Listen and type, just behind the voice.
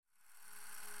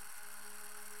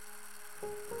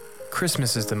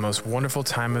Christmas is the most wonderful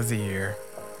time of the year.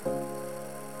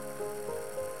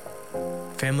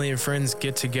 Family and friends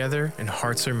get together and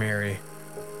hearts are merry.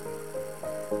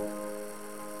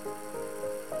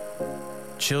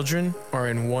 Children are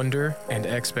in wonder and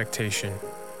expectation.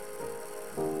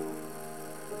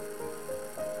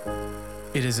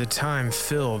 It is a time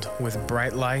filled with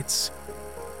bright lights,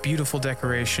 beautiful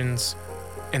decorations,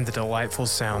 and the delightful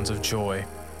sounds of joy.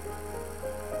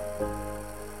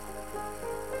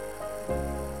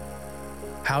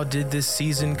 How did this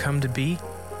season come to be?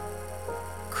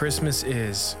 Christmas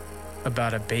is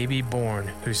about a baby born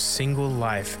whose single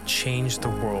life changed the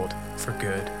world for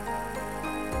good.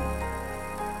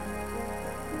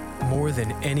 More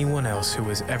than anyone else who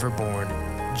was ever born,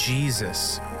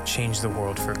 Jesus changed the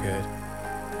world for good.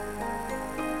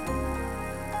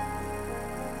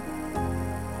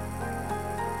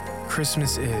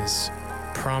 Christmas is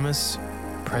promise,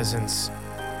 presents,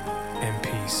 and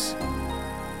peace.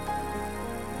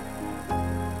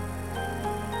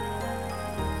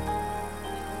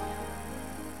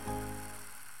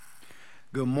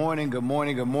 Good morning, good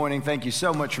morning, good morning. Thank you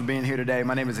so much for being here today.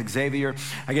 My name is Xavier.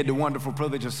 I get the wonderful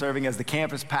privilege of serving as the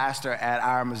campus pastor at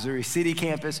our Missouri City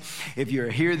campus. If you're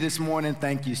here this morning,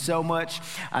 thank you so much.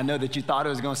 I know that you thought it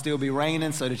was going to still be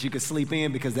raining so that you could sleep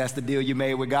in because that's the deal you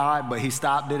made with God, but he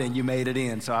stopped it and you made it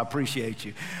in, so I appreciate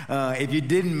you. If you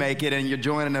didn't make it and you're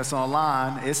joining us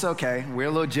online, it's okay. We're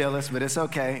a little jealous, but it's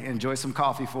okay. Enjoy some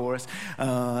coffee for us,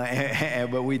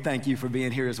 but we thank you for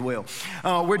being here as well.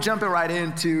 We're jumping right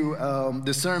into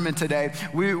the sermon today.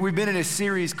 We've been in a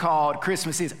series called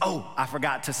Christmas Is. Oh, I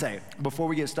forgot to say before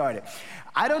we get started.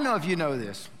 I don't know if you know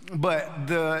this, but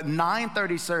the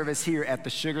 9:30 service here at the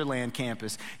Sugar Land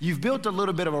campus, you've built a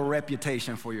little bit of a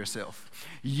reputation for yourself.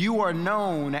 You are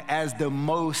known as the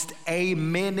most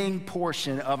amening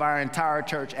portion of our entire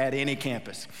church at any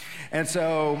campus. And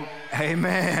so,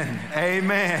 amen,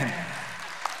 amen.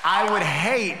 I would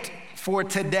hate for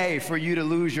today for you to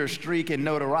lose your streak in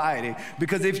notoriety,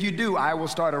 because if you do, I will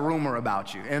start a rumor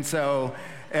about you. And so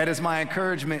it is my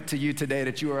encouragement to you today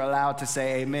that you are allowed to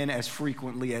say amen as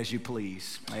frequently as you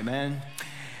please. Amen.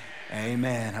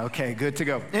 Amen. Okay, good to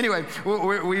go. Anyway,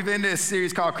 we've been in this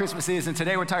series called Christmas Is, and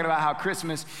today we're talking about how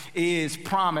Christmas is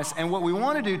promise. And what we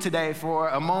want to do today for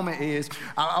a moment is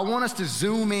I want us to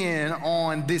zoom in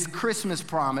on this Christmas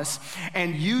promise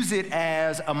and use it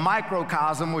as a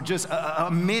microcosm or just a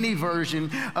mini version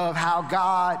of how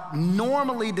God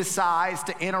normally decides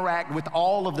to interact with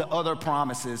all of the other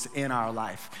promises in our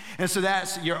life. And so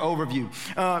that's your overview.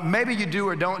 Maybe you do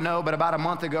or don't know, but about a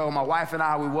month ago, my wife and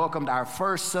I, we welcomed our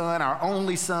first son, our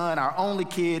only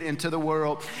kid into the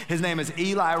world. His name is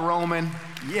Eli Roman.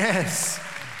 Yes.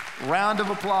 Round of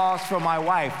applause for my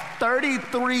wife.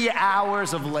 33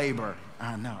 hours of labor.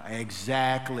 I know,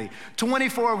 exactly.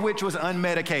 24 of which was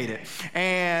unmedicated.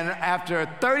 And after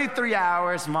 33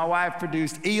 hours, my wife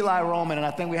produced Eli Roman, and I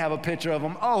think we have a picture of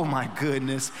him. Oh my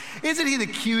goodness. Isn't he the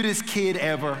cutest kid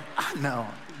ever? I know.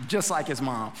 Just like his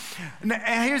mom. And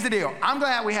here's the deal. I'm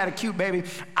glad we had a cute baby.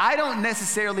 I don't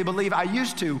necessarily believe, I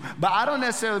used to, but I don't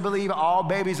necessarily believe all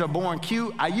babies are born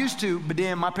cute. I used to, but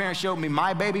then my parents showed me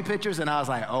my baby pictures and I was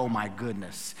like, oh my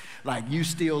goodness. Like, you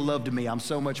still loved me. I'm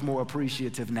so much more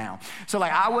appreciative now. So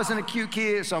like, I wasn't a cute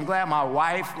kid, so I'm glad my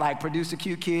wife produced a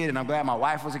cute kid, and I'm glad my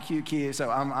wife was a cute kid. So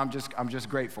I'm just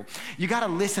grateful. You got to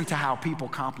listen to how people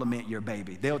compliment your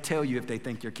baby. They'll tell you if they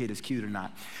think your kid is cute or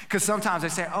not. Because sometimes they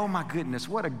say, oh my goodness,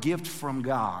 what a gift from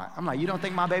God. I'm like, you don't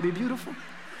think my baby beautiful?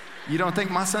 You don't think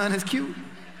my son is cute?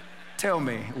 Tell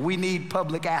me. We need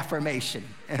public affirmation.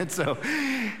 And so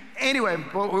anyway,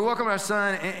 we welcome our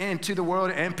son into the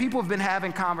world, and people have been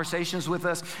having conversations with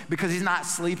us because he's not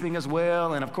sleeping as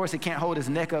well, and of course he can't hold his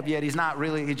neck up yet. He's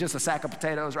just a sack of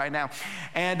potatoes right now.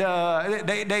 And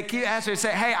they keep asking,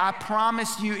 say, hey, I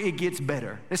promise you it gets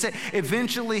better. They say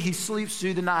eventually he sleeps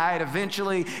through the night,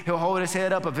 eventually he'll hold his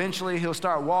head up, eventually he'll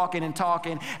start walking and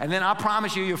talking, and then I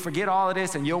promise you'll forget all of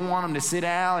this and you'll want him to sit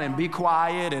down and be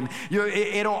quiet, and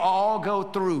it'll all go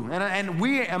through. And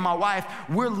we and my wife,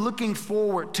 we're looking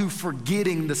forward to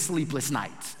forgetting the sleepless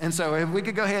nights. And so if we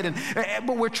could go ahead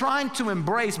but we're trying to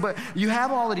embrace, but you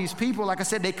have all of these people, like I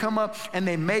said, they come up and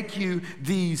they make you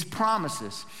these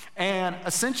promises. And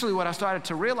essentially what I started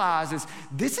to realize is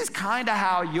this is kind of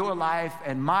how your life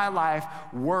and my life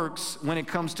works when it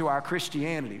comes to our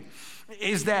Christianity.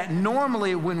 is that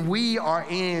normally when we are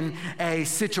in a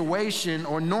situation,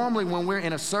 or normally when we're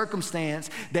in a circumstance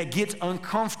that gets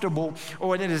uncomfortable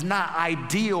or that is not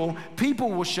ideal, people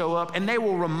will show up and they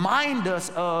will remind us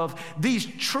of these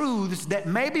truths that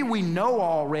maybe we know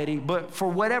already, but for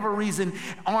whatever reason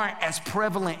aren't as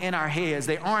prevalent in our heads.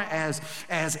 They aren't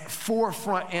as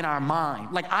forefront in our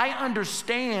mind. Like, I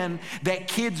understand that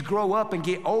kids grow up and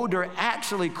get older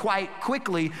actually quite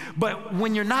quickly, but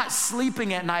when you're not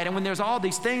sleeping at night and when there's all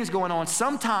these things going on,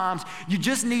 sometimes you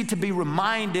just need to be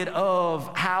reminded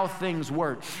of how things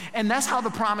work. And that's how the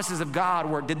promises of God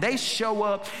work. Did they show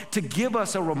up to give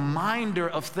us a reminder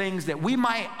of things that we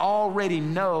might already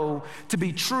know to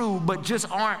be true, but just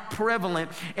aren't prevalent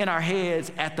in our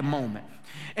heads at the moment?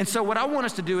 And so what I want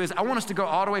us to do is I want us to go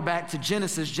all the way back to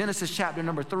Genesis chapter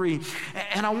number 3,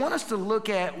 and I want us to look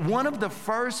at one of the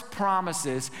first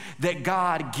promises that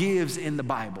God gives in the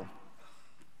Bible.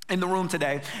 In the room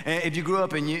today, if you grew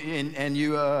up and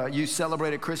you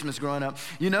celebrated Christmas growing up,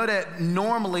 you know that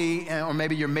normally, or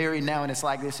maybe you're married now and it's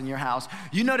like this in your house,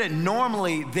 you know that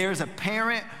normally there's a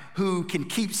parent who can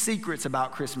keep secrets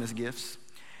about Christmas gifts,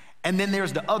 and then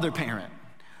there's the other parent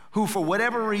who, for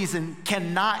whatever reason,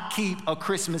 cannot keep a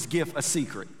Christmas gift a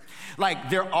secret. Like,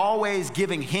 they're always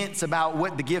giving hints about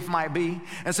what the gift might be.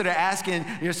 And so they're asking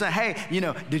your son, hey,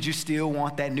 did you still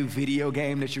want that new video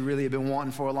game that you really have been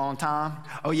wanting for a long time?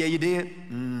 Oh, yeah, you did?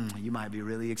 You might be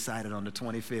really excited on the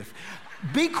 25th.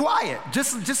 Be quiet.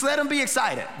 Just let them be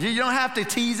excited. You don't have to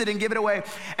tease it and give it away.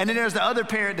 And then there's the other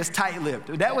parent that's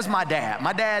tight-lipped. That was my dad.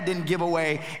 My dad didn't give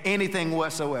away anything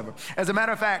whatsoever. As a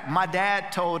matter of fact, my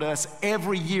dad told us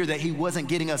every year that he wasn't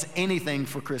getting us anything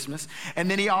for Christmas,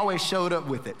 and then he always showed up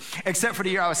with it. Except for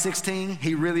the year I was 16,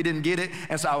 he really didn't get it,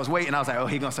 and so I was waiting. I was like, oh,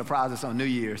 he's gonna surprise us on New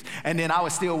Year's. And then I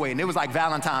was still waiting. It was like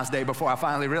Valentine's Day before I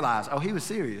finally realized, oh, he was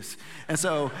serious. And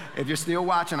so if you're still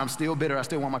watching, I'm still bitter. I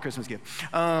still want my Christmas gift.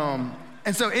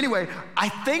 And so anyway, I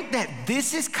think that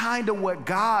this is kind of what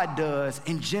God does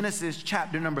in Genesis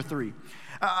chapter number 3.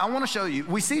 I want to show you.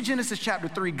 We see Genesis chapter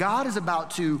 3, God is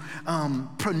about to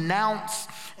pronounce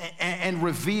and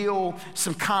reveal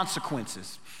some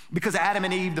consequences. Because Adam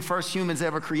and Eve, the first humans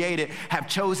ever created, have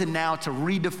chosen now to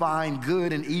redefine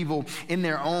good and evil in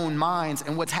their own minds.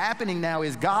 And what's happening now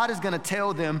is God is going to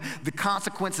tell them the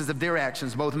consequences of their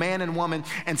actions, both man and woman,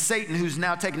 and Satan, who's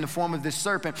now taking the form of this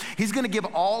serpent. He's going to give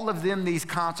all of them these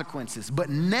consequences. But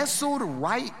nestled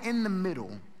right in the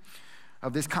middle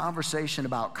of this conversation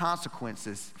about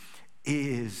consequences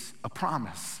is a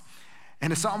promise.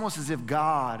 And it's almost as if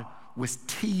God was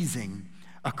teasing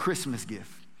a Christmas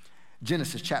gift.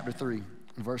 Genesis chapter 3,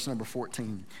 verse number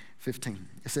 14, 15.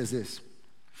 It says this: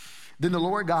 Then the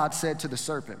Lord God said to the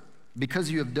serpent, because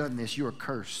you have done this, you are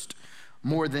cursed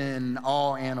more than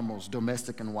all animals,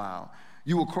 domestic and wild.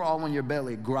 You will crawl on your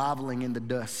belly, groveling in the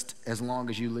dust as long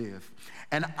as you live.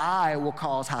 And I will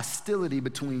cause hostility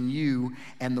between you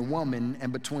and the woman,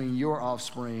 and between your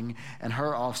offspring and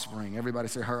her offspring. Everybody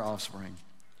say her offspring.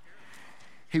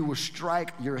 He will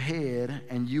strike your head,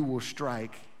 and you will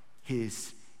strike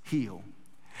his heel.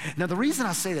 Now, the reason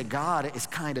I say that God is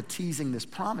kind of teasing this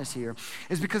promise here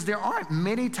is because there aren't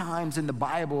many times in the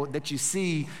Bible that you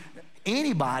see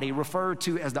anybody referred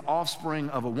to as the offspring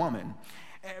of a woman.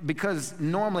 Because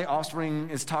normally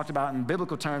offspring is talked about in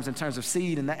biblical terms, in terms of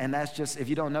seed, and that's just, if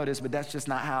you don't know this, but that's just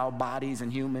not how bodies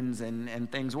and humans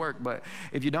and things work. But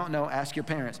if you don't know, ask your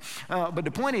parents. But the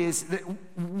point is that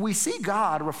we see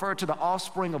God refer to the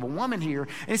offspring of a woman here,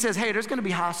 and he says, hey, there's going to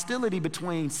be hostility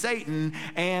between Satan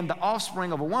and the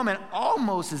offspring of a woman,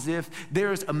 almost as if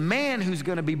there's a man who's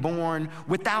going to be born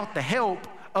without the help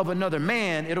of another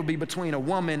man. It'll be between a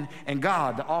woman and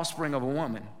God, the offspring of a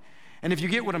woman. And if you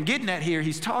get what I'm getting at here,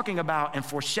 he's talking about and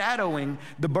foreshadowing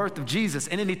the birth of Jesus.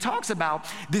 And then he talks about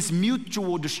this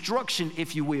mutual destruction,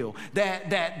 if you will,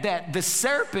 that the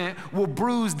serpent will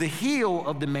bruise the heel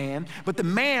of the man, but the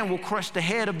man will crush the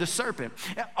head of the serpent.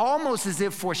 Almost as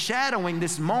if foreshadowing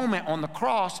this moment on the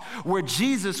cross where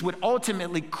Jesus would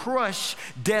ultimately crush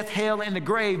death, hell, and the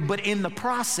grave, but in the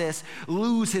process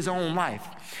lose his own life.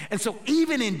 And so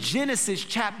even in Genesis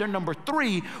chapter number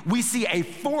 3, we see a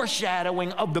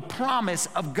foreshadowing of the promise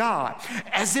of God,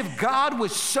 as if God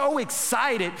was so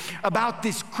excited about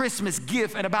this Christmas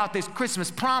gift and about this Christmas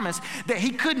promise that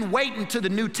he couldn't wait until the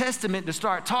New Testament to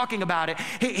start talking about it.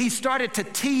 He started to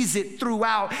tease it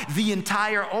throughout the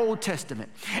entire Old Testament.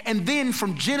 And then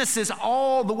from Genesis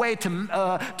all the way to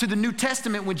the New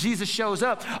Testament, when Jesus shows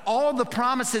up, all the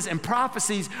promises and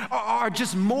prophecies are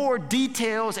just more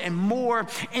details and more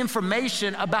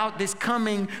information about this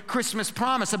coming Christmas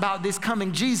promise, about this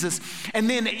coming Jesus. And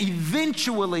then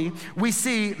eventually we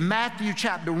see Matthew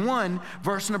chapter 1,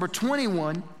 verse number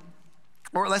 21,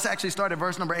 or let's actually start at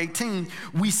verse number 18.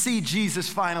 We see Jesus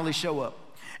finally show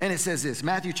up. And it says this,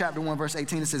 Matthew chapter 1, verse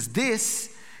 18, it says,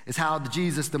 "This is how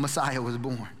Jesus, the Messiah, was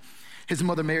born. His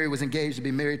mother Mary was engaged to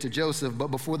be married to Joseph, but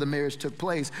before the marriage took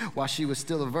place, while she was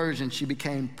still a virgin, she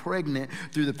became pregnant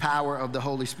through the power of the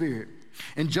Holy Spirit.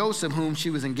 And Joseph, whom she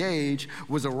was engaged,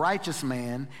 was a righteous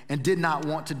man and did not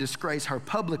want to disgrace her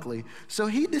publicly, so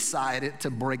he decided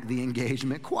to break the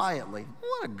engagement quietly."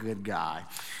 What a good guy.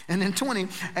 And in 20,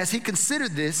 as he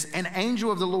considered this, an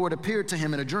angel of the Lord appeared to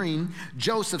him in a dream,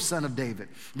 "Joseph, son of David."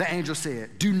 The angel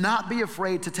said, "Do not be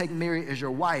afraid to take Mary as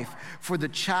your wife, for the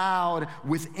child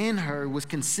within her was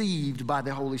conceived by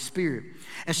the Holy Spirit.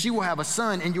 And she will have a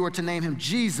son, and you are to name him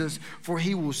Jesus, for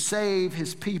he will save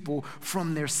his people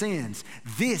from their sins."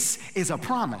 This is a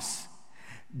promise.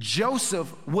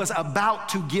 Joseph was about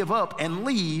to give up and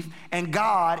leave, and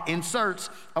God inserts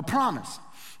a promise.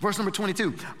 Verse number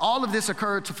 22, all of this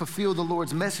occurred to fulfill the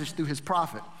Lord's message through his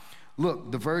prophet.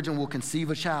 "Look, the virgin will conceive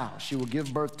a child. She will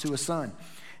give birth to a son,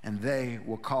 and they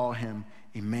will call him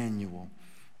Emmanuel,"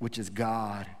 which is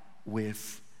God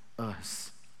with us.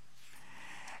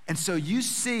 And so you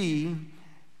see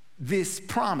this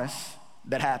promise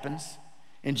that happens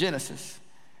in Genesis,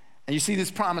 and you see this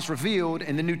promise revealed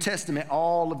in the New Testament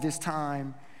all of this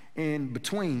time in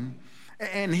between.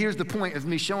 And here's the point of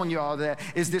me showing you all that,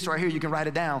 is this right here. You can write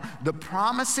it down. The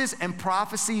promises and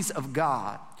prophecies of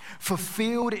God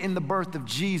fulfilled in the birth of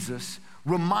Jesus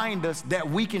remind us that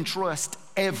we can trust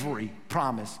every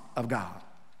promise of God.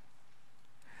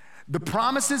 The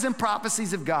promises and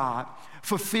prophecies of God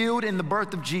fulfilled in the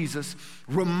birth of Jesus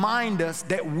remind us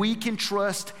that we can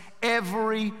trust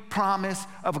every promise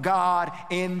of God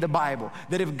in the Bible.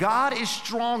 That if God is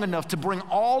strong enough to bring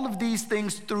all of these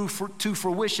things to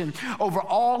fruition over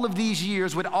all of these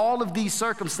years with all of these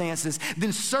circumstances,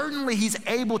 then certainly he's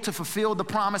able to fulfill the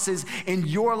promises in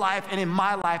your life and in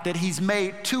my life that he's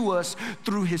made to us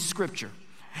through his scripture.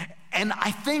 And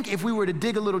I think if we were to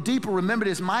dig a little deeper, remember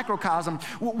this microcosm,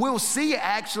 we'll see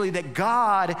actually that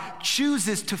God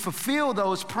chooses to fulfill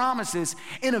those promises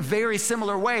in a very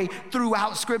similar way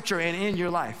throughout Scripture and in your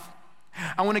life.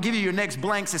 I want to give you your next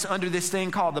blanks. It's under this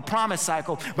thing called the promise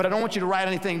cycle, but I don't want you to write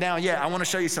anything down yet. I want to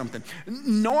show you something.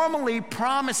 Normally,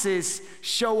 promises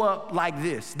show up like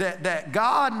this, that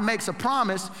God makes a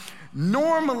promise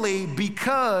normally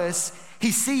because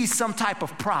he sees some type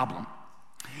of problem.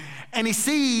 And he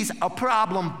sees a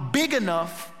problem big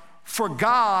enough for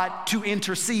God to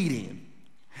intercede in.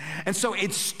 And so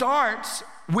it starts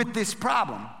with this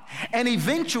problem. And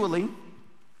eventually,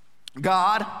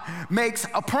 God makes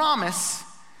a promise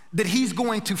that he's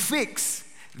going to fix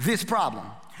this problem.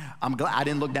 I'm glad I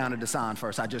didn't look down at the sign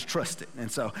first. I just trusted. And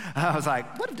so I was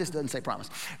like, what if this doesn't say promise?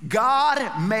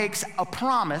 God makes a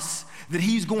promise that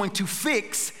he's going to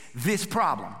fix this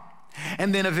problem.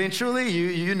 And then eventually,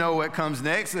 you know what comes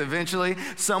next. Eventually,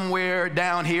 somewhere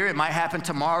down here, it might happen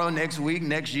tomorrow, next week,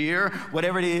 next year,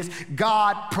 whatever it is,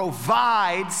 God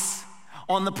provides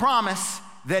on the promise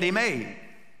that he made.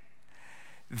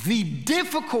 The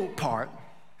difficult part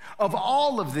of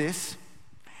all of this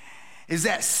is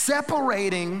that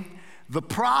separating the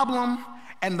problem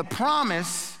and the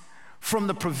promise from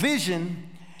the provision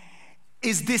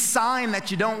is this sign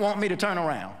that you don't want me to turn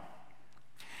around.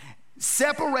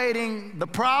 Separating the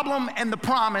problem and the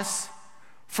promise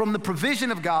from the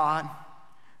provision of God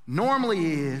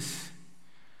normally is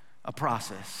a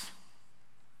process.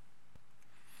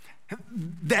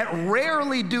 That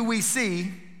rarely do we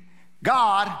see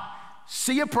God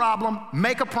see a problem,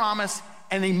 make a promise,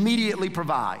 and immediately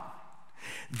provide.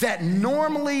 That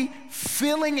normally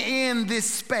filling in this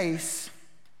space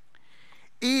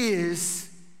is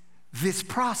this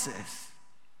process.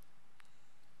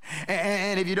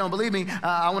 And if you don't believe me,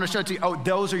 I want to show it to you. Oh,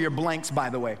 those are your blanks, by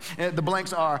the way. The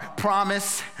blanks are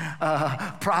promise,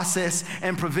 process,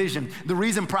 and provision. The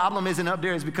reason problem isn't up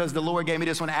there is because the Lord gave me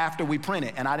this one after we print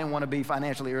it, and I didn't want to be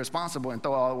financially irresponsible and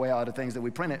throw away all the things that we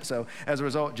printed. So as a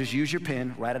result, just use your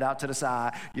pen, write it out to the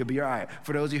side. You'll be all right.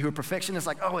 For those of you who are perfectionists,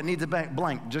 like, oh, it needs a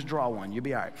blank, just draw one. You'll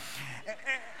be all right.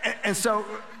 And so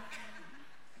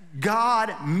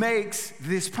God makes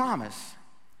this promise.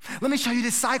 Let me show you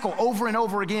this cycle over and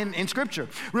over again in Scripture.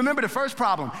 Remember the first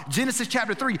problem, Genesis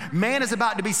chapter 3, man is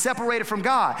about to be separated from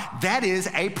God. That is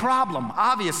a problem,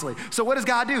 obviously. So what does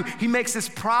God do? He makes this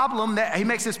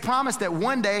promise that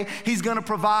one day he's gonna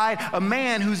provide a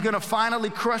man who's gonna finally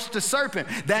crush the serpent.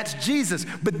 That's Jesus.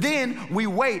 But then we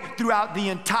wait throughout the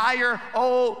entire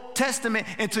Old Testament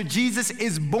until Jesus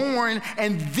is born,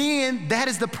 and then that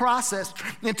is the process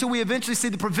until we eventually see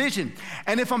the provision.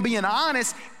 And if I'm being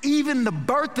honest, even the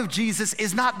birth of Jesus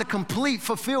is not the complete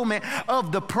fulfillment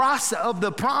of the process of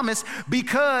the promise,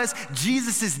 because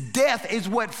Jesus' death is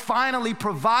what finally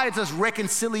provides us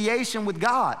reconciliation with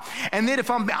God. And then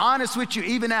if I'm honest with you,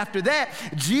 even after that,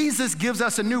 Jesus gives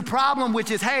us a new problem,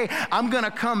 which is, hey, I'm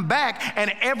gonna come back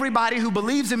and everybody who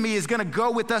believes in me is gonna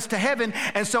go with us to heaven.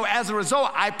 And so as a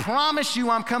result, I promise you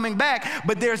I'm coming back,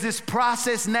 but there's this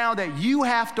process now that you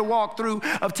have to walk through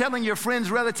of telling your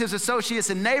friends, relatives, associates,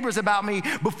 and neighbors about me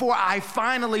before I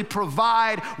finally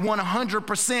provide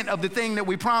 100% of the thing that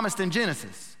we promised in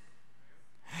Genesis.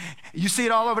 You see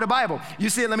it all over the Bible. You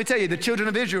see it, let me tell you, the children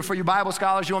of Israel, for you Bible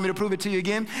scholars, you want me to prove it to you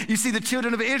again? You see the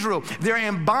children of Israel, they're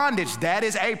in bondage. That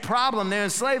is a problem. They're in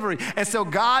slavery. And so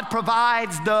God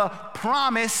provides the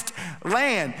promised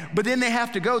land. But then they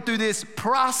have to go through this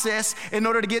process in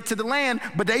order to get to the land,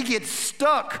 but they get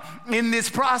stuck in this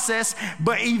process,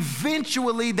 but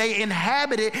eventually they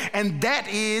inhabit it, and that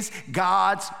is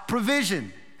God's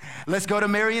provision. Let's go to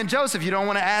Mary and Joseph. You don't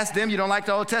want to ask them, you don't like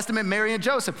the Old Testament, Mary and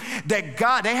Joseph. That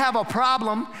God, they have a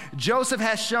problem. Joseph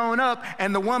has shown up,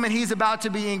 and the woman he's about to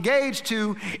be engaged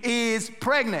to is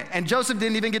pregnant. And Joseph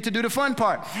didn't even get to do the fun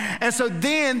part. And so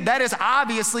then that is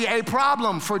obviously a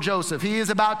problem for Joseph. He is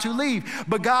about to leave.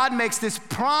 But God makes this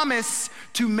promise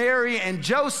to Mary and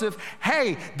Joseph,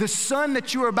 hey, the son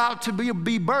that you are about to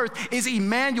be birthed is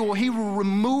Emmanuel. He will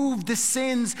remove the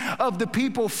sins of the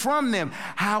people from them.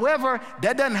 However,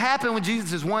 that doesn't happen when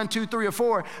Jesus is 1, 2, 3, or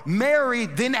 4. Mary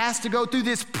then has to go through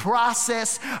this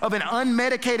process of an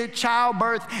unmedicated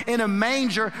childbirth in a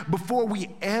manger before we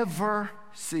ever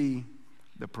see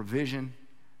the provision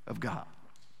of God.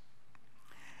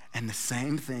 And the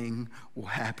same thing will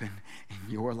happen in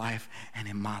your life and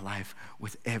in my life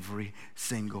with every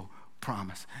single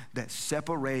promise. That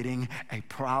separating a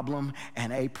problem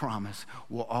and a promise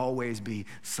will always be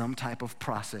some type of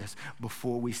process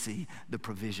before we see the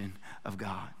provision of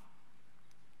God.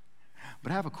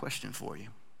 But I have a question for you.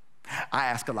 I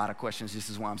ask a lot of questions. This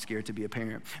is why I'm scared to be a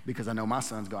parent, because I know my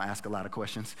son's gonna ask a lot of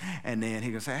questions. And then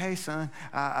he's gonna say, hey son,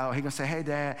 he's gonna say, hey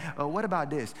dad, what about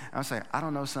this? I'll say, I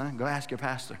don't know son, go ask your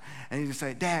pastor. And he's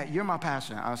gonna say, dad, you're my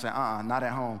pastor. I'll say, not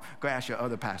at home, go ask your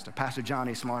other pastor. Pastor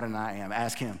Johnny is smarter than I am,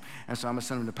 ask him. And so I'm gonna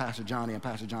send him to Pastor Johnny, and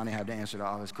Pastor Johnny have the answer to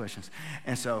all his questions.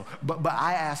 And so, but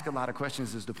I ask a lot of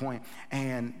questions is the point.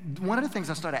 And one of the things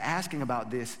I started asking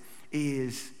about this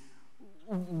is,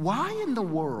 why in the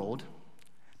world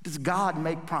does God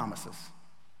make promises?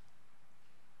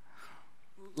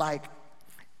 Like,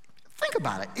 think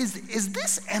about it. Is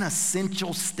this an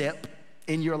essential step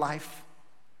in your life?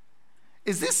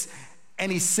 Is this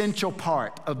an essential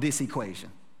part of this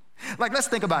equation? Like, let's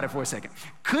think about it for a second.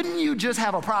 Couldn't you just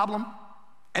have a problem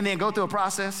and then go through a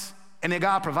process and then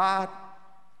God provide?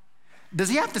 Does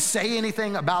he have to say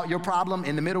anything about your problem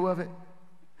in the middle of it?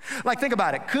 Like, think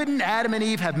about it. Couldn't Adam and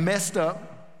Eve have messed up?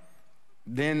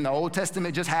 Then the Old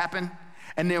Testament just happened,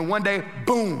 and then one day,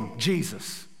 boom,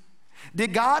 Jesus.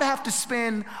 Did God have to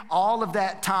spend all of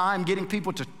that time getting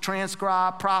people to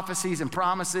transcribe prophecies and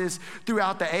promises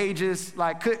throughout the ages?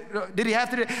 Like, did he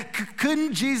have to do?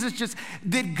 Couldn't Jesus just,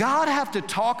 did God have to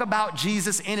talk about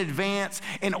Jesus in advance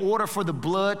in order for the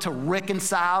blood to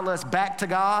reconcile us back to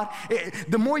God?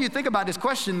 The more you think about this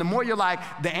question, the more you're like,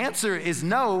 the answer is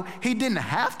no, he didn't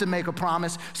have to make a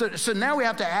promise. So now we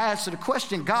have to ask the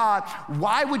question, God,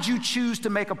 why would you choose to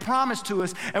make a promise to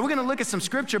us? And we're gonna look at some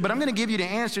scripture, but I'm gonna give you the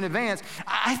answer in advance.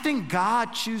 I think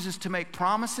God chooses to make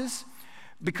promises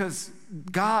because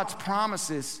God's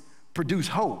promises produce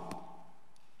hope.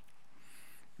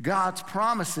 God's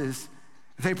promises,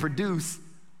 they produce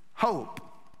hope.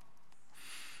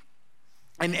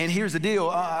 And here's the deal.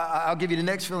 I'll give you the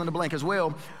next fill in the blank as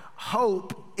well.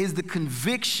 Hope is the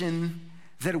conviction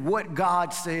that what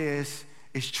God says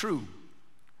is true.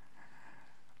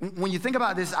 When you think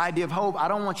about this idea of hope, I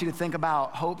don't want you to think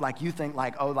about hope like you think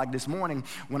like, oh, like this morning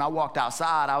when I walked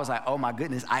outside, I was like, oh my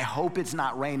goodness, I hope it's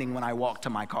not raining when I walk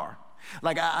to my car.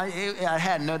 Like I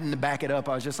had nothing to back it up.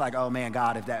 I was just like, oh man,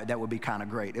 God, if that would be kind of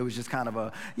great. It was just kind of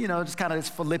a, just kind of this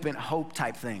flippant hope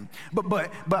type thing.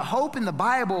 But hope in the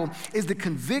Bible is the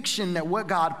conviction that what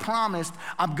God promised,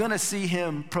 I'm gonna see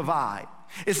him provide.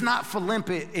 It's not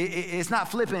flippant. It's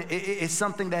not flippant. It's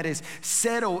something that is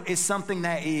settled. It's something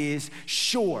that is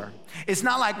sure. It's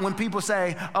not like when people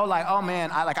say, oh man,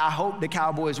 I hope the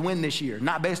Cowboys win this year.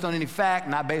 Not based on any fact,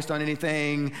 not based on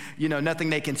anything, nothing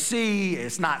they can see.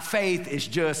 It's not faith. It's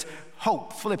just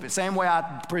hope. Flip it. Same way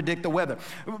I predict the weather.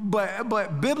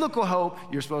 But biblical hope,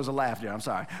 you're supposed to laugh there, I'm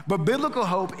sorry. But biblical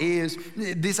hope is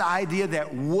this idea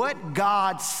that what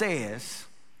God says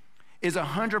is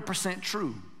 100%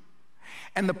 true.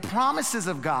 And the promises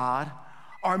of God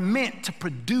are meant to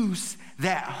produce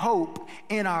that hope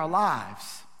in our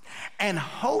lives. And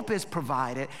hope is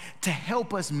provided to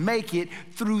help us make it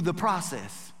through the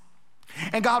process.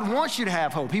 And God wants you to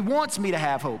have hope. He wants me to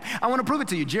have hope. I want to prove it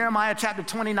to you. Jeremiah chapter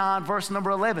 29, verse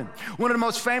number 11. One of the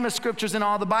most famous scriptures in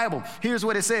all the Bible. Here's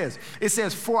what it says. It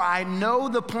says, "For I know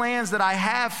the plans that I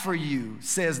have for you,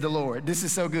 says the Lord." This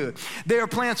is so good. "They are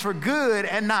plans for good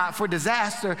and not for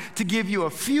disaster, to give you a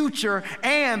future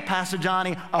and," Pastor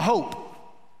Johnny, "a hope."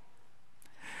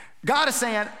 God is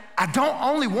saying, I don't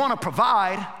only want to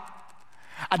provide.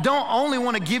 I don't only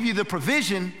want to give you the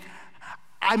provision.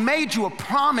 I made you a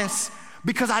promise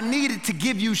because I needed to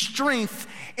give you strength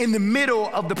in the middle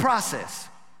of the process.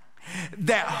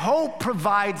 That hope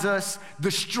provides us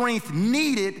the strength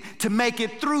needed to make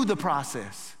it through the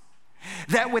process.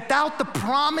 That without the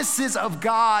promises of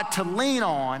God to lean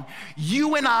on,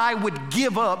 you and I would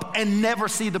give up and never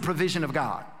see the provision of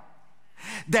God.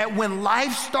 That when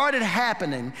life started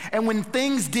happening and when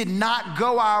things did not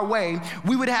go our way,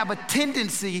 we would have a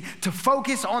tendency to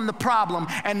focus on the problem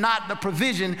and not the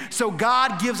provision. So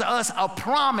God gives us a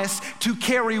promise to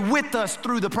carry with us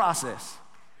through the process.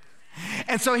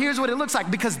 And so here's what it looks like,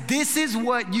 because this is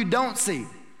what you don't see.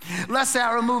 Let's say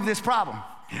I remove this problem.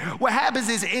 What happens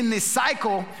is in this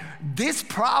cycle, this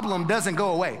problem doesn't go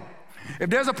away.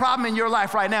 If there's a problem in your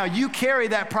life right now, you carry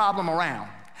that problem around.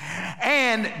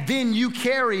 And then you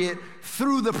carry it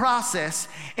through the process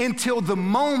until the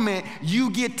moment you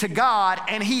get to God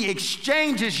and He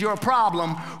exchanges your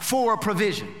problem for a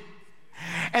provision.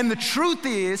 And the truth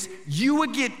is, you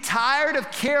would get tired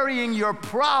of carrying your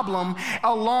problem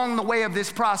along the way of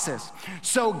this process.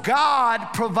 So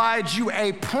God provides you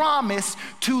a promise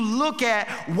to look at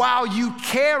while you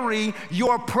carry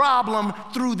your problem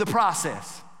through the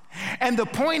process. And the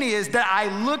point is that I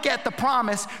look at the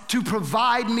promise to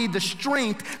provide me the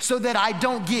strength so that I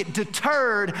don't get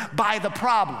deterred by the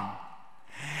problem.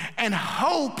 And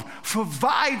hope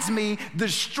provides me the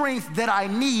strength that I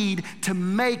need to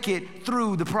make it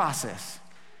through the process.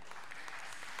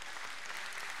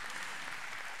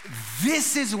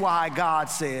 This is why God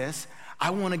says, I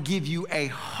want to give you a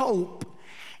hope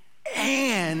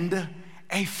and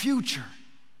a future.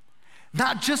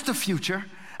 Not just a future.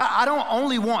 I don't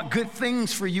only want good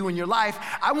things for you in your life.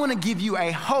 I want to give you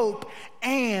a hope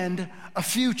and a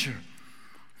future.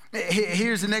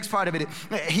 Here's the next part of it.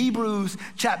 Hebrews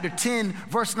chapter 10,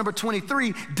 verse number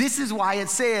 23. This is why it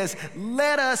says,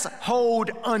 "Let us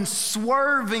hold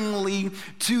unswervingly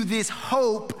to this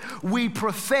hope we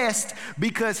professed,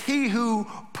 because he who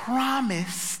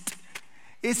promised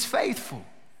is faithful."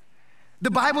 The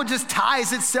Bible just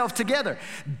ties itself together.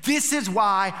 This is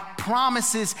why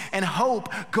promises and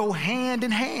hope go hand in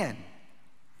hand.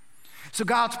 So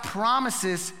God's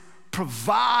promises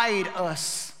provide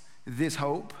us this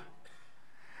hope.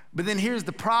 But then here's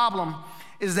the problem,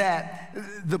 is that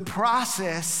the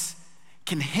process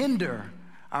can hinder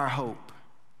our hope.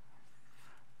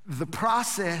 The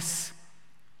process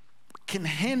can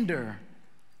hinder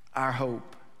our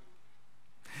hope.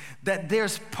 That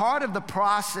there's part of the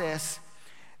process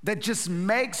that just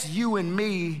makes you and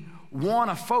me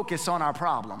want to focus on our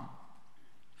problem.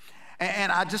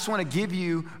 And I just want to give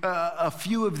you a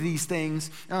few of these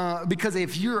things because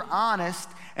if you're honest,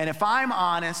 and if I'm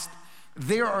honest,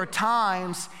 there are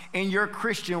times in your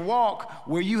Christian walk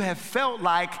where you have felt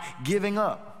like giving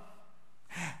up.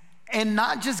 And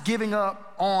not just giving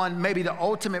up on maybe the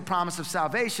ultimate promise of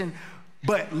salvation,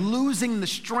 but losing the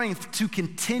strength to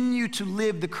continue to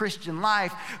live the Christian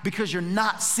life because you're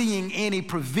not seeing any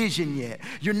provision yet.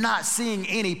 You're not seeing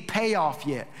any payoff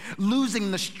yet. Losing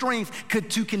the strength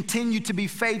to continue to be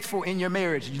faithful in your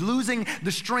marriage. Losing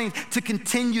the strength to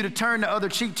continue to turn the other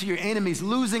cheek to your enemies.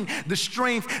 Losing the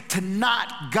strength to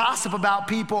not gossip about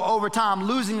people over time.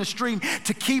 Losing the strength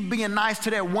to keep being nice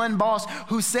to that one boss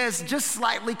who says just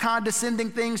slightly condescending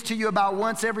things to you about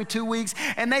once every 2 weeks.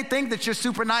 And they think that you're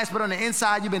super nice, but on the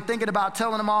inside, you've been thinking about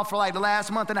telling them off for like the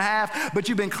last month and a half, but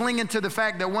you've been clinging to the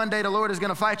fact that one day the Lord is going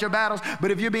to fight your battles.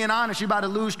 But if you're being honest, you're about to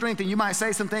lose strength, and you might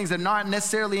say some things that aren't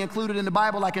necessarily included in the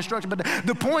Bible, like instruction. But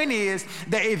the point is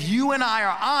that if you and I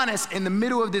are honest in the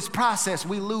middle of this process,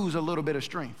 we lose a little bit of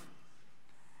strength.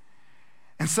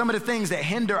 And some of the things that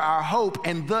hinder our hope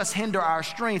and thus hinder our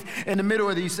strength in the middle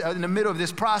of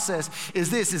this process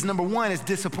is number one, is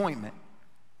disappointment.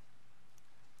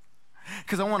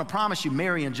 Because I want to promise you,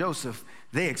 Mary and Joseph,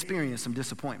 they experienced some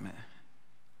disappointment.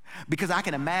 Because I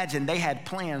can imagine they had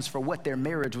plans for what their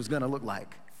marriage was going to look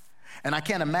like. And I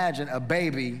can't imagine a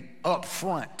baby up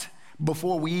front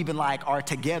before we even are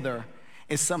together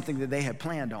is something that they had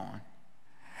planned on.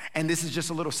 And this is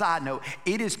just a little side note.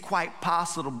 It is quite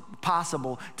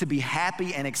possible to be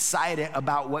happy and excited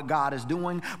about what God is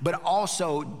doing, but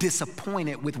also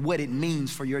disappointed with what it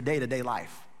means for your day-to-day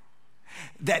life.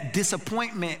 That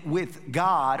disappointment with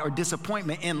God or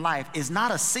disappointment in life is not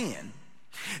a sin.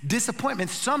 Disappointment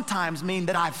sometimes means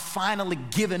that I've finally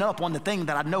given up on the thing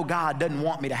that I know God doesn't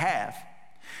want me to have.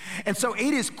 And so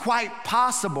it is quite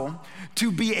possible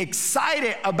to be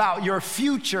excited about your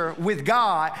future with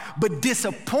God, but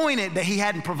disappointed that he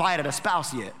hadn't provided a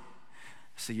spouse yet.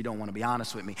 So you don't want to be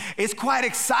honest with me. It's quite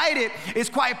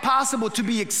possible to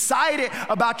be excited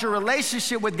about your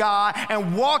relationship with God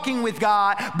and walking with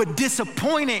God, but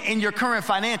disappointed in your current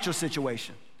financial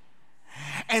situation.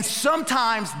 And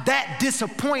sometimes that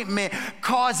disappointment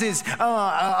causes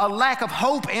a lack of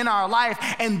hope in our life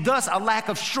and thus a lack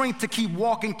of strength to keep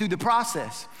walking through the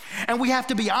process. And we have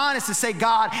to be honest and say,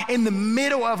 God, in the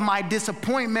middle of my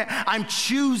disappointment, I'm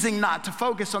choosing not to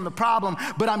focus on the problem,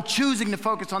 but I'm choosing to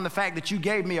focus on the fact that you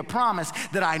gave me a promise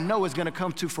that I know is going to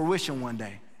come to fruition one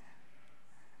day.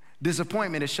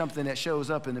 Disappointment is something that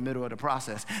shows up in the middle of the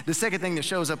process. The second thing that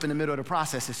shows up in the middle of the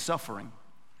process is suffering.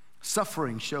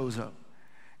 Suffering shows up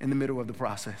in the middle of the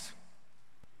process.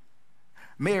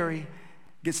 Mary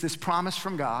gets this promise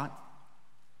from God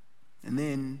and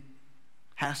then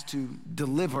has to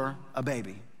deliver a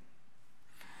baby.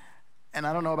 And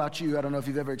I don't know about you, I don't know if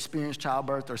you've ever experienced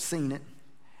childbirth or seen it,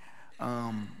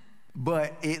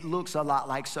 but it looks a lot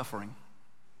like suffering.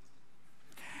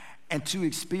 And to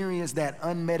experience that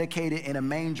unmedicated in a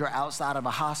manger outside of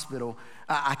a hospital,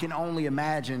 I can only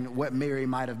imagine what Mary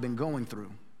might have been going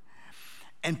through.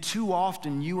 And too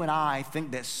often, you and I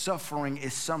think that suffering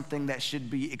is something that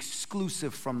should be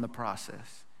exclusive from the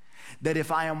process. That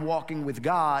if I am walking with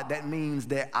God, that means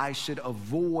that I should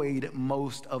avoid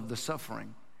most of the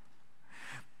suffering.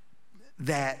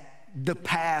 That the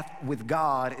path with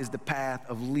God is the path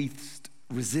of least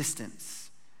resistance.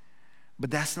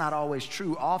 But that's not always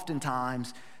true.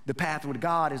 Oftentimes, the path with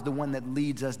God is the one that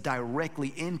leads us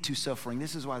directly into suffering.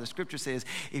 This is why the scripture says,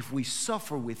 if we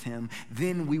suffer with him,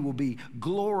 then we will be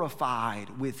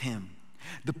glorified with him.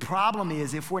 The problem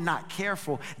is, if we're not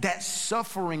careful, that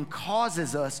suffering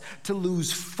causes us to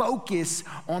lose focus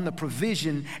on the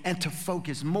provision and to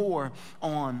focus more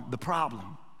on the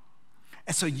problem.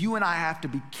 And so you and I have to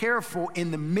be careful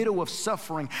in the middle of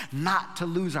suffering not to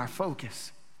lose our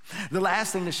focus. The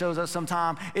last thing that shows us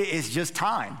sometimes is just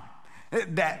time.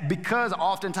 That because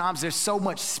oftentimes there's so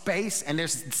much space and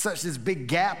there's such this big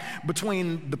gap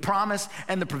between the promise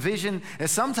and the provision, that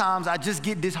sometimes I just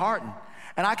get disheartened.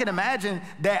 And I can imagine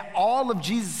that all of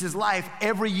Jesus' life,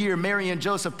 every year, Mary and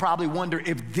Joseph probably wondered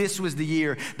if this was the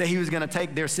year that he was going to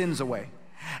take their sins away.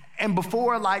 And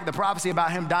before the prophecy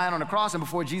about him dying on the cross and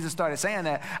before Jesus started saying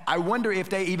that, I wonder if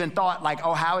they even thought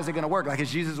oh, how is it going to work?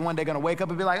 Is Jesus one day going to wake up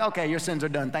and be like, okay, your sins are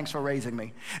done. Thanks for raising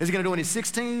me. Is he going to do it when he's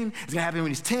 16? Is it going to happen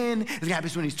when he's 10? Is it going to happen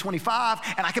when he's 25?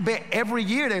 And I can bet every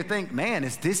year they think, man,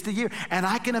 is this the year? And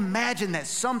I can imagine that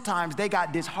sometimes they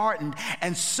got disheartened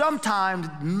and sometimes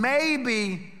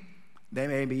maybe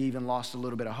they even lost a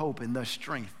little bit of hope and thus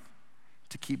strength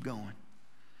to keep going.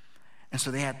 And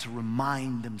so they had to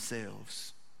remind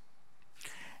themselves.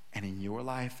 And in your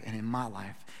life and in my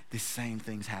life, the same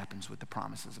things happens with the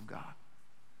promises of God.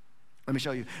 Let me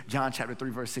show you. John chapter 3,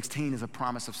 verse 16 is a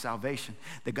promise of salvation,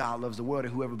 that God loves the world,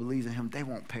 and whoever believes in him, they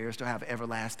won't perish. They'll have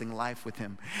everlasting life with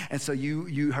him. And so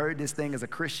you heard this thing as a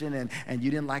Christian, and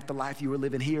you didn't like the life you were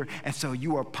living here, and so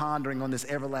you are pondering on this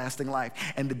everlasting life.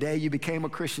 And the day you became a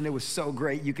Christian, it was so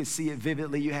great. You could see it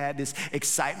vividly. You had this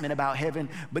excitement about heaven.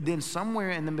 But then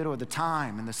somewhere in the middle of the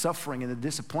time and the suffering and the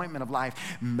disappointment of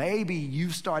life, maybe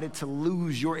you started to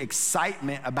lose your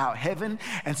excitement about heaven,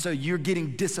 and so you're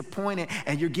getting disappointed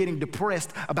and you're getting depressed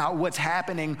about what's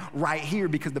happening right here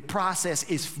because the process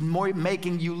is more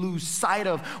making you lose sight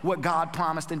of what God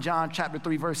promised in John chapter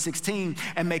 3, verse 16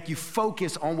 and make you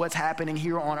focus on what's happening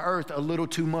here on earth a little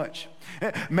too much.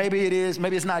 Maybe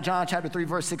it's not John chapter 3,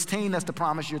 verse 16 that's the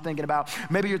promise you're thinking about.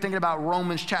 Maybe you're thinking about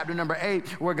Romans chapter number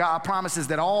 8 where God promises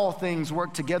that all things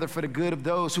work together for the good of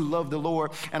those who love the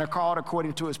Lord and are called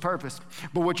according to his purpose.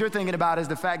 But what you're thinking about is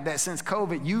the fact that since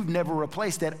COVID, you've never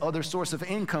replaced that other source of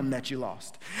income that you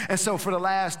lost. And so for the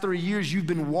last 3 years, you've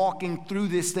been walking through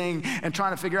this thing and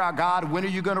trying to figure out, God, when are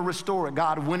you going to restore it?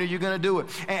 God, when are you going to do it?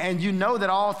 And you know that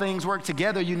all things work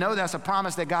together. You know that's a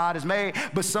promise that God has made.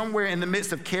 But somewhere in the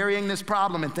midst of carrying this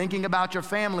problem and thinking about your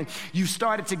family, you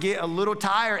started to get a little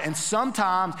tired. And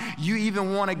sometimes you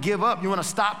even want to give up. You want to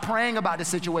stop praying about the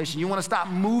situation. You want to stop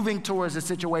moving towards the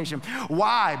situation.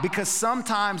 Why? Because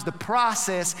sometimes the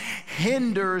process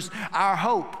hinders our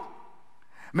hope.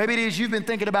 Maybe it is you've been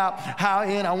thinking about how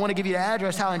I want to give you the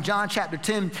address, how in John chapter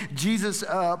 10, Jesus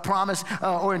promised,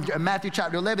 or in Matthew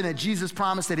chapter 11, that Jesus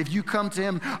promised that if you come to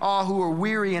him, all who are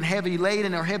weary and heavy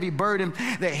laden or heavy burdened,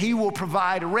 that he will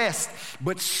provide rest.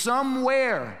 But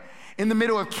somewhere in the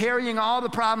middle of carrying all the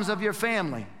problems of your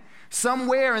family,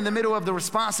 somewhere in the middle of the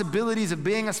responsibilities of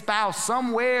being a spouse,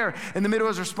 somewhere in the middle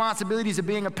of the responsibilities of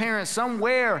being a parent,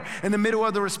 somewhere in the middle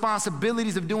of the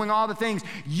responsibilities of doing all the things,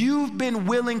 you've been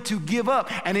willing to give up.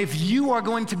 And if you are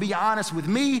going to be honest with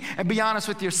me and be honest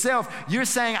with yourself, you're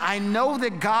saying, I know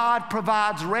that God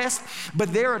provides rest,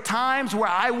 but there are times where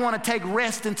I want to take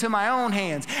rest into my own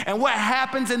hands. And what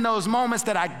happens in those moments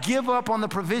that I give up on the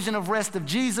provision of rest of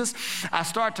Jesus, I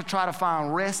start to try to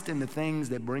find rest in the things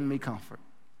that bring me comfort.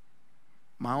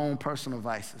 My own personal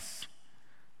vices,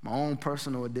 my own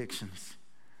personal addictions.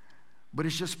 But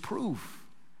it's just proof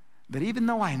that even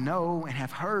though I know and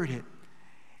have heard it,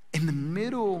 in the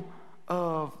middle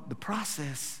of the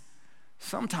process,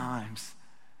 sometimes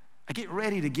I get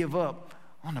ready to give up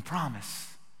on the promise.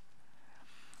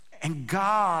 And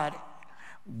God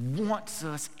wants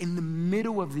us in the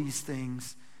middle of these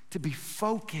things to be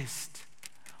focused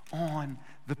on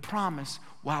the promise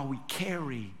while we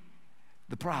carry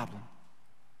the problem.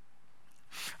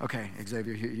 Okay,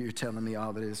 Xavier, you're telling me all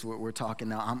of this. We're talking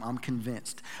now. I'm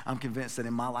convinced. I'm convinced that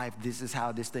in my life, this is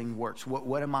how this thing works.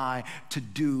 What am I to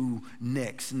do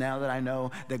next? Now that I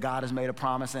know that God has made a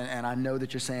promise and I know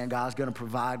that you're saying God's going to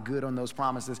provide good on those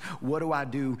promises, what do I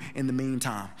do in the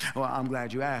meantime? Well, I'm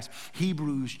glad you asked.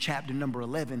 Hebrews chapter number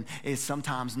 11 is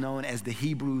sometimes known as the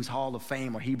Hebrews Hall of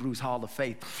Fame or Hebrews Hall of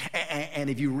Faith. And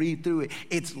if you read through it,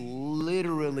 it's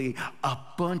literally a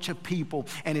bunch of people,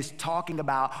 and it's talking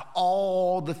about all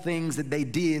the things that they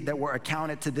did that were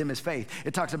accounted to them as faith.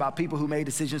 It talks about people who made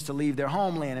decisions to leave their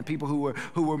homeland and people who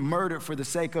were murdered for the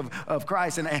sake of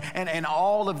Christ and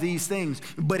all of these things.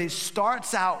 But it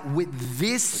starts out with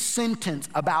this sentence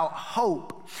about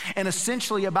hope and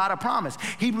essentially about a promise.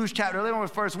 Hebrews chapter 11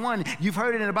 verse 1, you've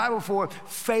heard it in the Bible before.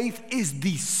 Faith is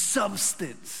the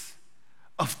substance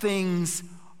of things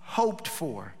hoped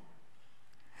for,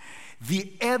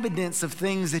 the evidence of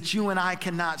things that you and I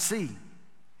cannot see.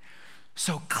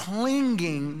 So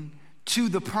clinging to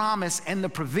the promise and the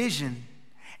provision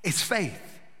is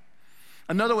faith.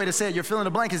 Another way to say it, you're filling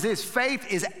the blank, is this: faith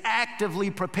is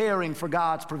actively preparing for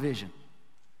God's provision.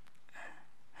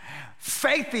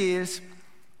 Faith is,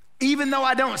 even though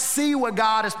I don't see what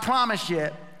God has promised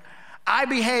yet, I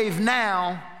behave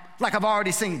now like I've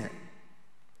already seen it.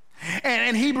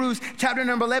 And Hebrews chapter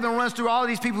number 11 runs through all of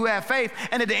these people who have faith.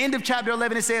 And at the end of chapter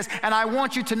 11, it says, and I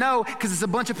want you to know, because it's a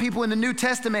bunch of people in the New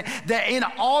Testament, that in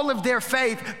all of their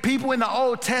faith, people in the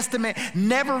Old Testament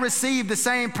never received the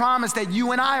same promise that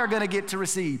you and I are going to get to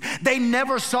receive. They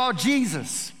never saw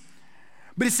Jesus.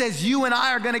 But it says you and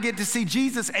I are going to get to see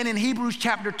Jesus. And in Hebrews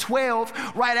chapter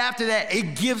 12, right after that,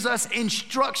 it gives us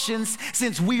instructions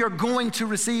since we are going to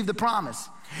receive the promise.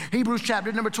 Hebrews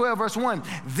chapter number 12, verse 1.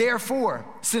 Therefore,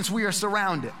 since we are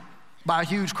surrounded by a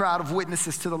huge crowd of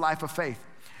witnesses to the life of faith,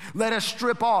 let us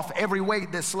strip off every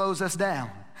weight that slows us down.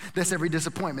 That's every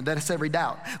disappointment, that's every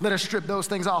doubt. Let us strip those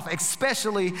things off,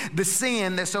 especially the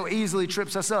sin that so easily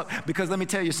trips us up. Because let me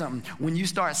tell you something, when you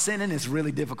start sinning, it's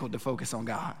really difficult to focus on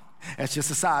God. That's just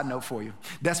a side note for you.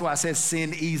 That's why I said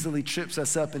sin easily trips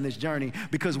us up in this journey,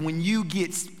 because when you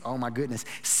get, oh my goodness,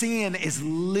 sin is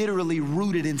literally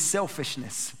rooted in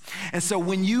selfishness. And so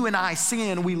when you and I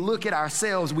sin, we look at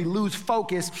ourselves, we lose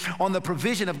focus on the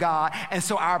provision of God, and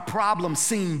so our problems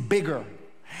seem bigger.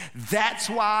 That's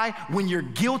why when you're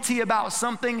guilty about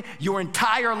something, your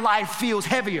entire life feels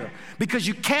heavier, because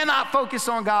you cannot focus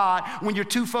on God when you're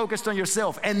too focused on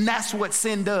yourself. And that's what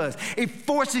sin does. It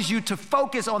forces you to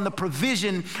focus on the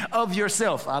provision of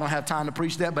yourself. I don't have time to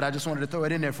preach that, but I just wanted to throw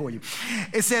it in there for you.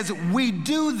 It says, we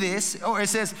do this, or it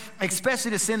says,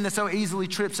 especially the sin that so easily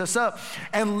trips us up,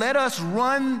 and let us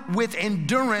run with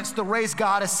endurance the race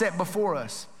God has set before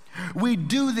us. We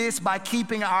do this by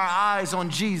keeping our eyes on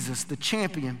Jesus, the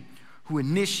champion who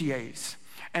initiates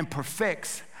and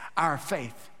perfects our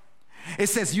faith. It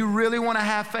says, you really want to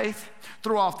have faith?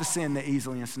 Throw off the sin that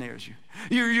easily ensnares you.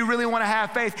 You really want to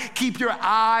have faith? Keep your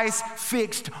eyes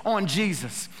fixed on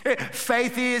Jesus.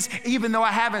 Faith is, even though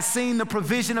I haven't seen the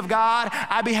provision of God,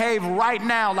 I behave right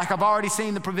now like I've already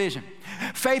seen the provision.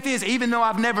 Faith is, even though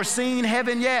I've never seen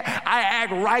heaven yet, I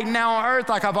act right now on earth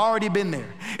like I've already been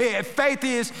there. Faith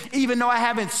is, even though I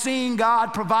haven't seen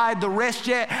God provide the rest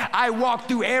yet, I walk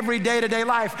through every day-to-day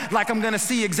life like I'm going to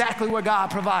see exactly what God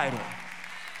provided.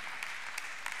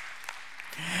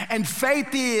 And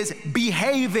faith is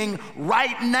behaving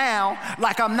right now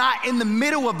like I'm not in the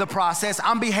middle of the process.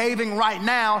 I'm behaving right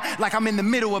now like I'm in the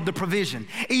middle of the provision,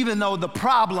 even though the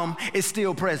problem is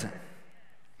still present.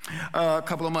 A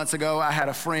couple of months ago, I had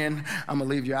a friend. I'm going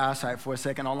to leave your eyesight for a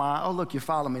second online. Oh, look, you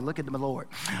follow me. Look at the Lord.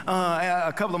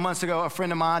 A couple of months ago, a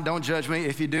friend of mine, don't judge me.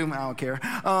 If you do, I don't care.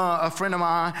 A friend of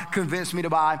mine convinced me to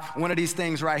buy one of these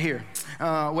things right here.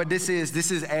 What this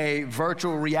is a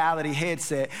virtual reality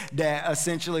headset that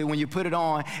essentially, when you put it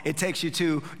on, it takes you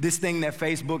to this thing that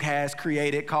Facebook has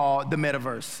created called the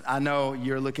metaverse. I know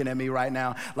you're looking at me right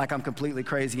now like I'm completely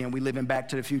crazy and we live in Back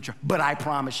to the Future, but I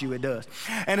promise you it does.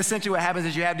 And essentially what happens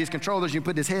is you have these controllers, you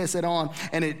put this headset on,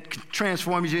 and it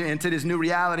transforms you into this new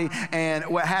reality. And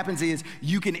what happens is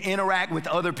you can interact with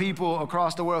other people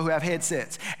across the world who have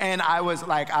headsets. And I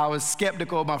was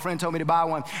skeptical. My friend told me to buy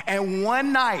one. And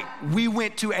one night, we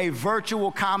went to a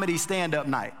virtual comedy stand-up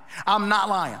night. I'm not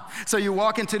lying. So you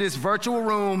walk into this virtual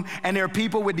room, and there are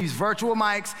people with these virtual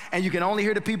mics, and you can only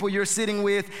hear the people you're sitting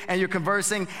with, and you're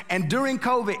conversing. And during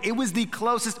COVID, it was the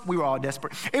closest, we were all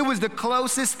desperate, it was the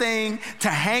closest thing to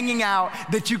hanging out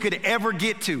that you could ever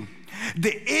get to.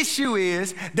 The issue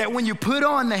is that when you put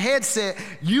on the headset,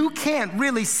 you can't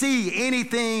really see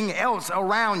anything else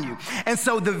around you. And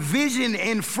so the vision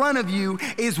in front of you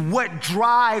is what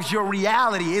drives your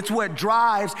reality. It's what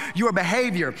drives your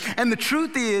behavior. And the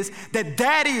truth is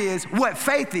that is what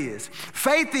faith is.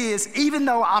 Faith is, even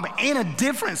though I'm in a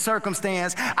different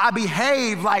circumstance, I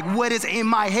behave like what is in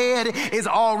my head is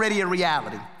already a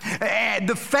reality.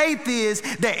 The faith is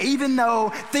that even though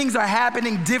things are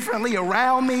happening differently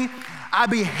around me, I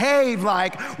behave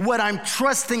like what I'm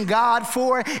trusting God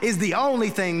for is the only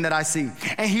thing that I see.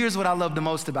 And here's what I love the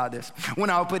most about this. When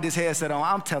I put this headset on,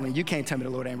 I'm telling you, you can't tell me the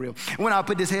Lord ain't real. When I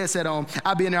put this headset on,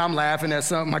 I'll be in there, I'm laughing at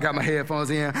something. I got my headphones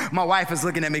in. My wife is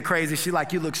looking at me crazy. She's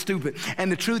like, you look stupid. And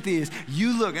the truth is,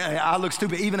 I look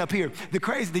stupid even up here. The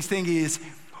craziest thing is,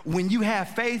 when you have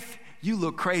faith, you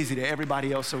look crazy to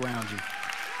everybody else around you.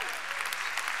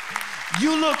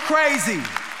 You look crazy.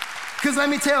 Because let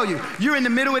me tell you, you're in the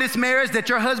middle of this marriage that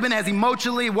your husband has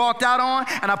emotionally walked out on,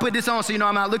 and I put this on so you know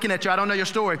I'm not looking at you, I don't know your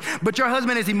story, but your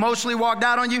husband has emotionally walked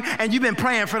out on you, and you've been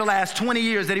praying for the last 20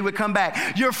 years that he would come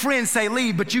back. Your friends say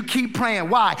leave, but you keep praying.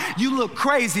 Why? You look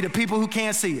crazy to people who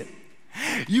can't see it.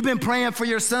 You've been praying for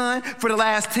your son for the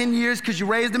last 10 years because you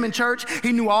raised him in church.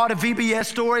 He knew all the VBS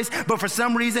stories, but for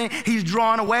some reason, he's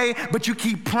drawn away. But you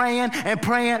keep praying and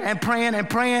praying and praying and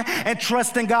praying and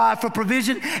trusting God for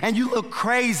provision, and you look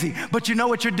crazy. But you know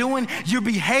what you're doing? You're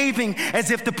behaving as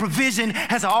if the provision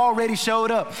has already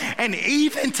showed up. And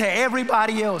even to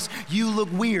everybody else, you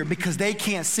look weird because they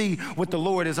can't see what the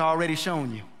Lord has already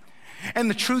shown you. And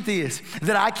the truth is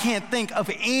that I can't think of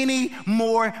any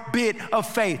more bit of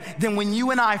faith than when you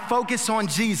and I focus on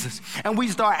Jesus and we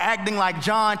start acting like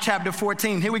John chapter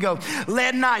 14. Here we go.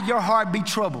 Let not your heart be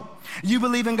troubled. You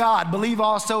believe in God, believe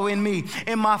also in me.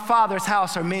 In my Father's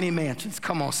house are many mansions.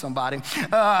 Come on, somebody.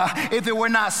 If it were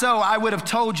not so, I would have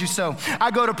told you so.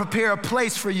 I go to prepare a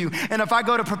place for you. And if I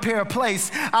go to prepare a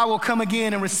place, I will come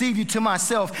again and receive you to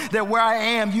myself, that where I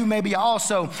am, you may be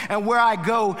also. And where I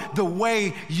go, the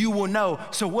way you will know.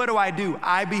 So what do?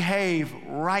 I behave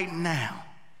right now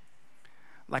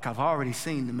like I've already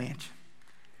seen the mansion.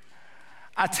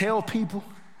 I tell people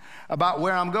about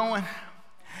where I'm going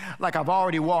like I've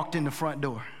already walked in the front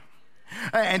door.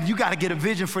 And you got to get a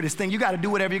vision for this thing. You got to do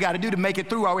whatever you got to do to make it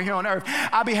through while we're here on earth.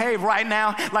 I behave right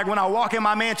now like when I walk in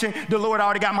my mansion, the Lord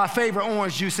already got my favorite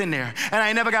orange juice in there. And I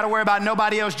ain't never got to worry about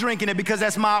nobody else drinking it because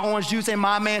that's my orange juice in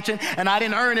my mansion. And I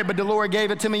didn't earn it, but the Lord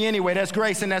gave it to me anyway. That's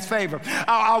grace and that's favor.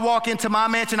 I walk into my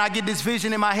mansion, I get this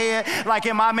vision in my head. Like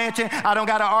in my mansion, I don't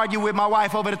got to argue with my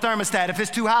wife over the thermostat. If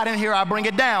it's too hot in here, I bring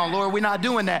it down. Lord, we're not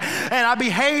doing that. And I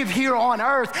behave here on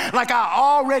earth like I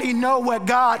already know what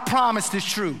God promised is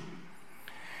true.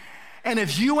 And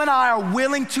if you and I are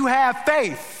willing to have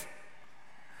faith,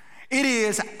 it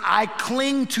is I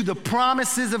cling to the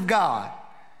promises of God.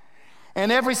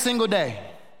 And every single day,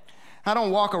 I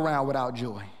don't walk around without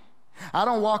joy. I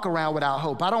don't walk around without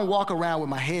hope. I don't walk around with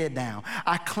my head down.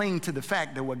 I cling to the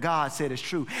fact that what God said is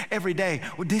true every day.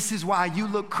 Well, this is why you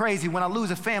look crazy. When I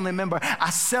lose a family member, I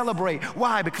celebrate.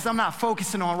 Why? Because I'm not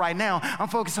focusing on right now. I'm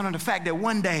focusing on the fact that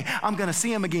one day I'm going to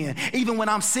see him again. Even when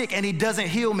I'm sick and he doesn't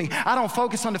heal me, I don't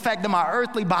focus on the fact that my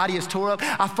earthly body is tore up.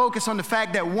 I focus on the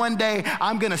fact that one day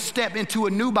I'm going to step into a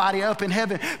new body up in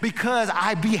heaven because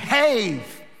I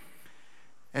behave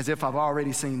as if I've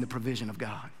already seen the provision of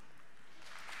God.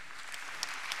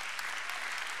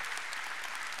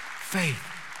 Faith,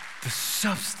 the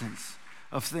substance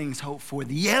of things hoped for,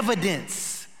 the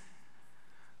evidence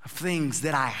of things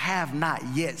that I have not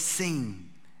yet seen.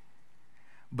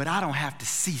 But I don't have to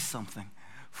see something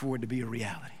for it to be a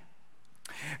reality.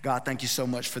 God, thank you so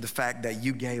much for the fact that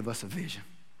you gave us a vision.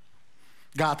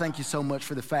 God, thank you so much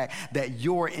for the fact that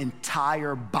your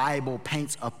entire Bible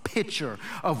paints a picture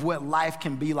of what life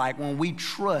can be like when we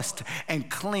trust and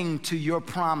cling to your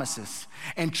promises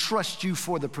and trust you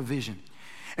for the provision.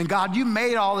 And God, you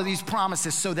made all of these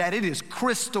promises so that it is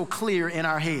crystal clear in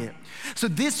our head. So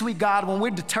this week, God, when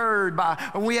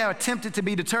we are tempted to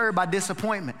be deterred by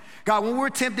disappointment, God, when we're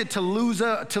tempted to lose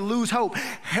hope,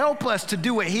 help us to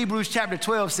do what Hebrews chapter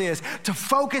 12 says, to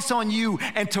focus on you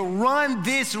and to run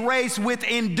this race with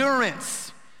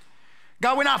endurance.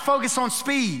 God, we're not focused on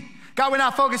speed. God, we're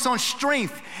not focused on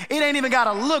strength. It ain't even got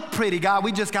to look pretty, God.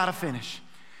 We just got to finish.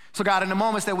 So God, in the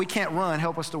moments that we can't run,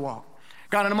 help us to walk.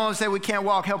 God, in the moments that we can't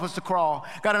walk, help us to crawl.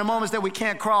 God, in the moments that we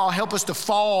can't crawl, help us to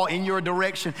fall in your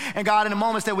direction. And God, in the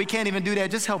moments that we can't even do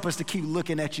that, just help us to keep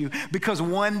looking at you. Because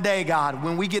one day, God,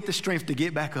 when we get the strength to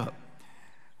get back up,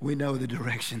 we know the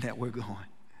direction that we're going.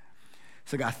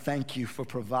 So God, thank you for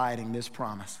providing this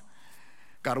promise.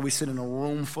 God, we sit in a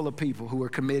room full of people who are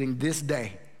committing this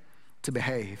day to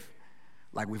behave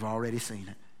like we've already seen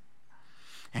it.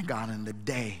 And God, in the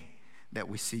day that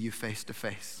we see you face to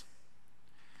face,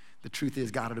 the truth is,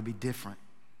 God, it'll be different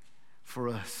for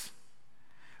us.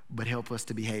 But help us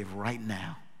to behave right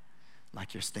now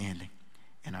like you're standing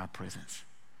in our presence.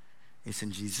 It's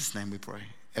in Jesus' name we pray.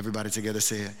 Everybody together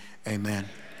say it. Amen.